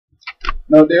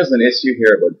Now, there's an issue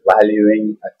here about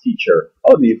valuing a teacher.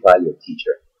 How do you value a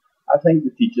teacher? I think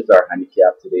the teachers are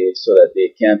handicapped today so that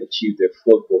they can't achieve their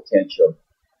full potential.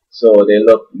 So they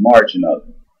look marginal.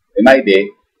 In my day,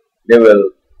 they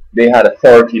will they had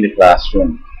authority in the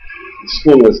classroom. The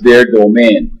school was their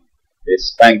domain. They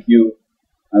spank you,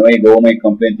 and when you go home and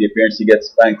complain to your parents, you get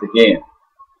spanked again.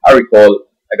 I recall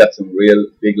I got some real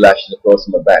big lashes across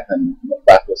my back, and my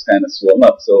back was kind of swollen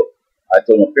up. So I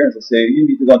told my parents, I say, you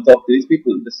need to go and talk to these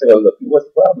people. They say, well, look, what's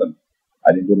the problem?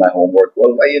 I didn't do my homework.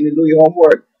 Well, why you didn't do your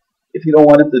homework? If you don't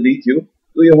want them to beat you,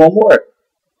 do your homework.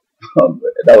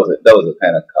 That was a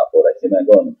kind of cop out. I said, man,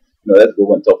 go on, let's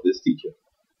go and talk to this teacher.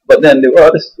 But then there were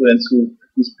other students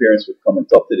whose parents would come and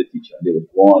talk to the teacher, and they would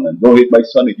go on and don't hit my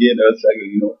son again, or else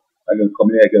I'm gonna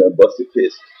come in, I'm gonna bust your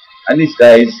face. And these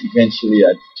guys eventually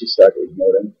I just started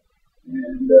ignoring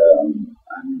them,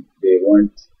 and they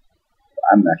weren't.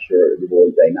 I'm not sure the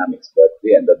whole dynamics, but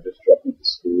they ended up just dropping to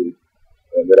school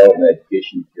without an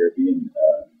education here being,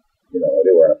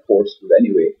 they were in a poor school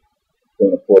anyway.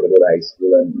 Couldn't afford to go to high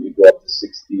school, and you go up to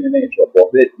 16 and then you drop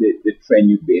off. They train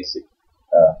you basic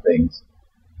things,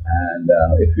 and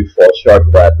if you fall short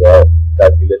of that, well,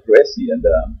 that's illiteracy, and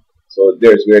so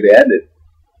there's where they ended.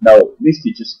 Now these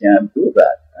teachers can't do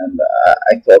that, and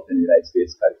I taught in the United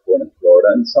States, California, and Florida,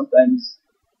 and sometimes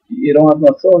you don't have no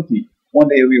authority. One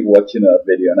day we were watching a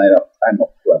video, and I'm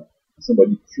up front, and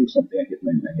somebody threw something and hit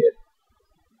me in my head.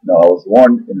 Now I was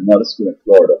warned in another school in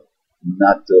Florida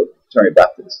not to turn it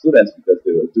back to the students because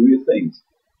they will do your things.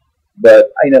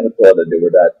 But I never thought that they were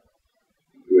that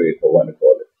great, or what to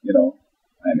call it,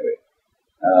 Anyway,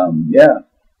 yeah.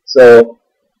 So,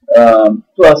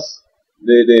 plus,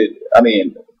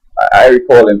 I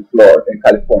recall in Florida, in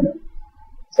California,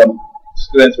 some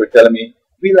students were telling me,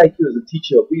 we like you as a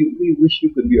teacher. We wish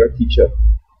you could be our teacher.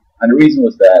 And the reason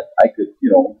was that I could,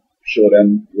 show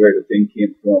them where the thing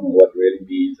came from and what it really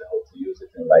means and how to use it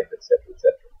in life, etc.,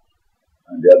 etc.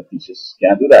 And the other teachers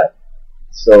can't do that.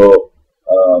 So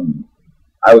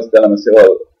I was telling them, I said,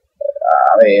 well,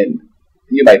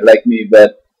 you might like me,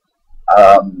 but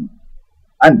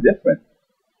I'm different.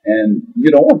 And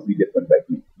you don't want to be different like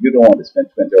me. You don't want to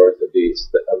spend 20 hours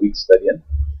a week studying.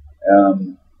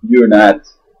 You're not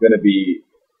going to be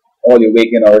all your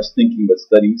waking hours thinking about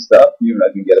studying stuff. You're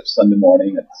not going to get up Sunday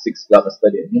morning at 6 o'clock and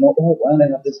study. Why don't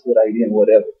I have this good idea and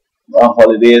whatever. On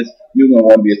holidays, you're going to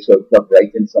want to be at 12 o'clock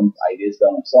writing some ideas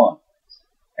down and so on.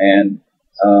 And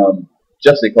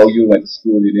just like how you went to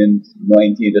school, you didn't know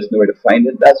anything, you just know where to find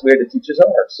it, that's where the teachers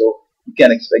are. So you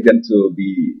can't expect them to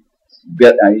be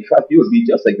better. In fact, you would be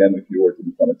just like them if you were to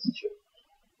become a teacher.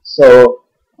 So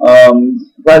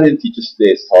valuing teachers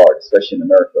today is hard, especially in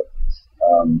America.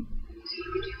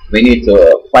 We need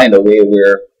to find a way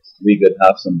where we could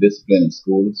have some discipline in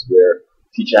schools, where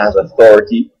teacher has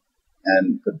authority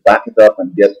and could back it up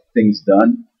and get things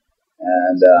done,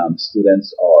 and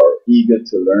students are eager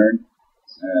to learn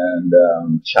and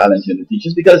challenging the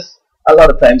teachers, because a lot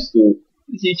of times the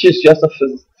teacher is just a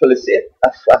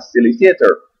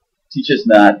facilitator. Teacher's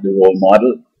not the role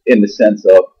model in the sense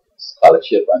of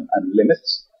scholarship and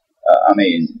limits.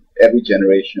 Every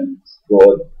generation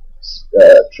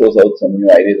throws out some new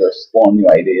ideas or spawn new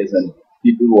ideas, and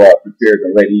people who are prepared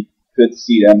and ready could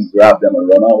see them, grab them, and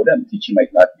run out with them. Teacher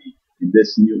might not be in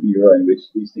this new era in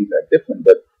which these things are different,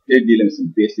 but they're dealing with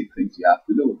some basic things you have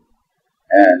to do.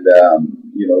 And,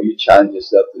 you challenge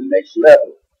yourself to the next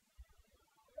level.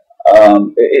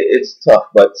 It's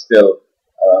tough, but still,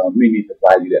 we need to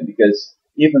value them, because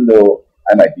even though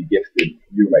I might be gifted,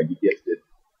 you might be gifted,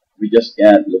 we just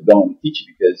can't look down on the teacher,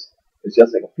 because it's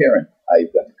just like a parent.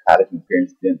 I've got to college, my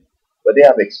parents didn't, but they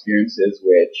have experiences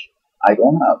which I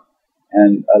don't have.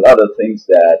 And a lot of things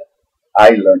that I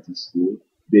learned in school,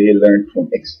 they learned from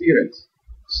experience.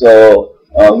 So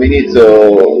we need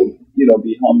to,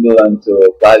 be humble and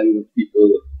to value people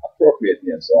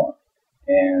appropriately and so on.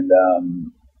 And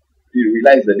you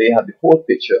realize that they have the whole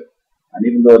picture, and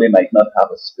even though they might not have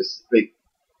a specific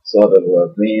sort of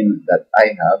a vein that I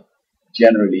have,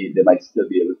 generally they might still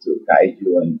be able to guide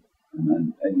you and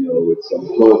with some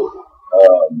good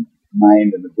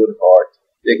mind and a good heart,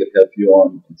 they could help you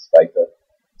on in spite of.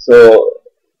 So,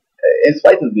 in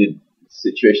spite of the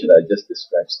situation that I just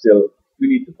described, still we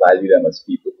need to value them as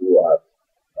people who have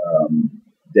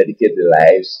dedicated their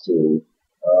lives to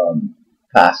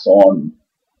pass on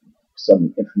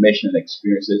some information and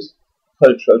experiences,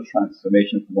 cultural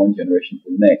transformation from one generation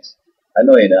to the next. I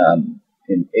know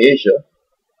in Asia,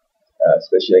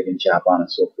 especially like in Japan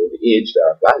and so forth, the aged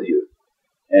are valued,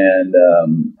 and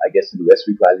I guess in the West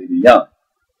we value the young.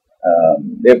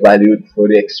 They're valued for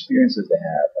the experiences they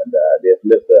have, and they've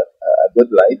lived a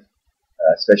good life.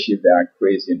 especially if they aren't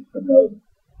crazy and criminal.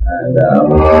 And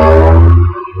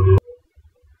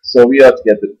so we have to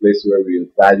get to the place where we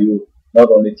value not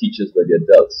only teachers but the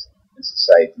adults in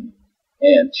society.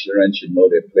 And children should know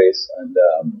their place and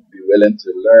be willing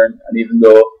to learn. And even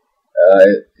though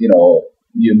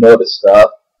you know the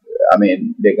stuff, I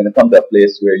mean, they're going to come to a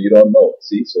place where you don't know.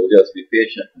 See, so just be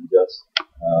patient and just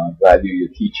value your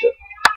teacher.